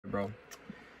bro.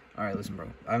 All right, listen, bro.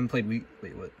 I haven't played wait,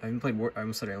 what? I haven't played I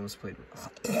almost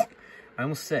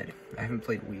said I haven't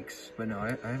played weeks, but no,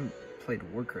 I haven't played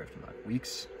Warcraft in like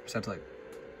weeks. Besides like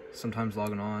sometimes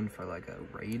logging on for like a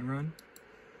raid run,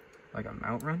 like a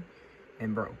mount run,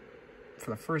 and bro,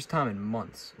 for the first time in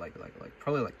months, like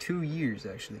probably like 2 years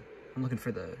actually, I'm looking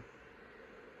for the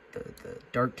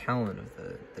dark talon of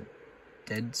the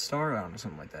dead star. I don't know,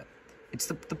 something like that. It's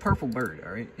the purple bird,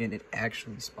 all right, and it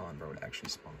actually spawned, bro. It actually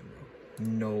spawned, bro.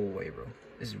 No way, bro.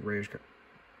 This is rare as crap.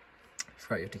 I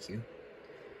forgot you have to queue.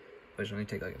 But it should only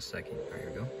take like a second. All right, here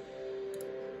we go.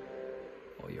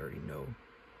 Oh, you already know. I'm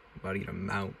about to get a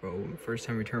mount, bro. First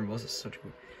time return boss is such a...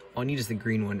 All I need is the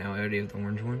green one now. I already have the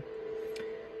orange one.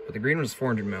 But the green one is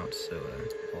 400 mounts, so...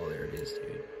 oh, there it is,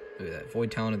 dude. Look at that.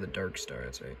 Voidtalon of the Dark Star,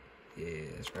 that's right.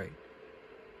 Yeah, that's right.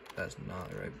 That's not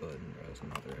the right button, bro. That's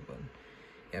not the right button.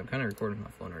 Yeah, I'm kind of recording with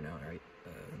my phone right now, alright?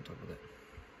 On top of that.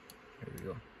 Here we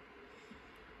go.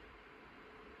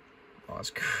 Oh,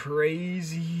 it's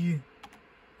crazy.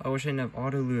 I wish I didn't have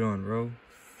auto loot on, bro.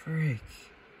 Frick.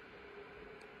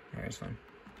 Alright, it's fine.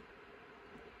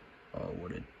 Oh,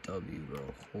 what a W, bro.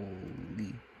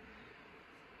 Holy.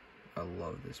 I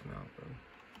love this mount, bro.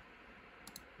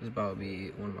 This is about to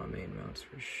be one of my main mounts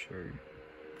for sure.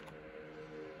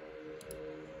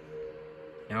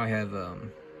 Now I have the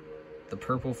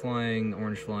purple flying, the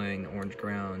orange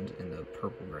ground, and the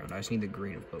purple ground. I just need the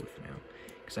green of both now.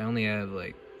 Because I only have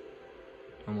like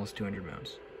almost 200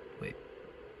 mounts. Wait.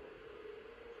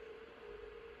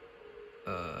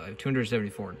 I have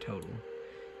 274 in total.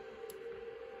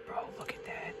 Bro, look at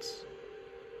that.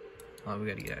 Oh, we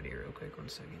gotta get out of here real quick. 1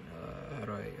 second.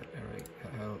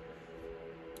 How?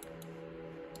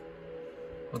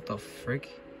 What the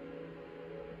frick?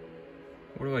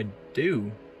 What do I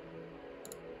do?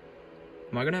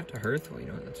 Am I gonna have to hearth? Well, you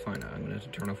know what, that's fine. I'm gonna have to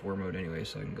turn off war mode anyway,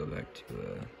 so I can go back to,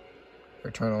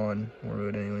 or turn on war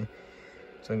mode anyway.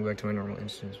 So I can go back to my normal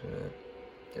instance, but,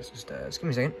 just give me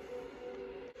a second.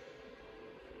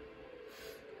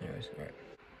 Anyways, alright.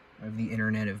 I have the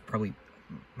internet of probably,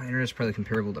 my internet's probably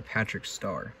comparable to Patrick's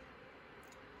star.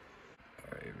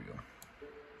 Alright, here we go.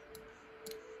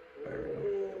 There we go.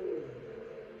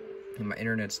 And my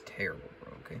internet's terrible,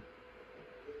 bro, okay?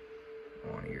 I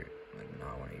wanna hear it. Like, no,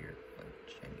 I wanna hear it. Like,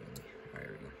 genuinely. Alright,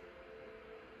 here we go.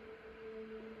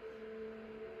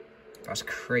 That's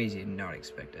crazy. I did not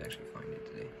expect to actually find it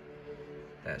today.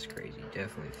 That's crazy.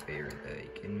 Definitely a favorite that. You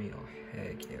kidding me? Oh,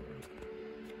 heck yeah, bro.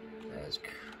 That's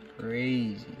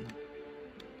crazy.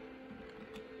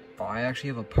 Oh, I actually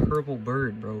have a purple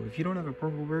bird, bro. If you don't have a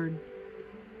purple bird,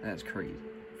 that's crazy.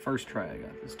 First try I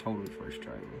got this. Totally first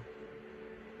try, bro.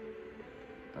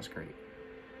 That's great.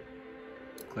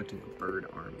 Collecting a bird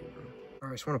army, bro. Alright,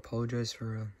 I just want to apologize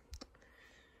for,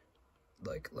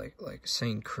 like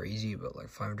saying crazy about like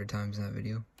 500 times in that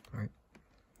video, alright?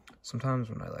 Sometimes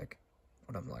when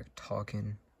I'm like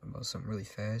talking about something really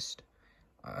fast,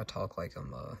 I talk like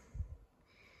I'm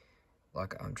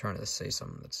trying to say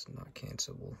something that's not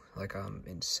cancelable. Like I'm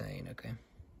insane, okay?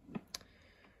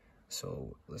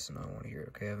 So, listen, I don't want to hear it,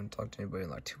 okay? I haven't talked to anybody in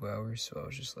like 2 hours, so I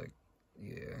was just like,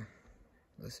 yeah,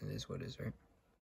 listen, it is what it is, right?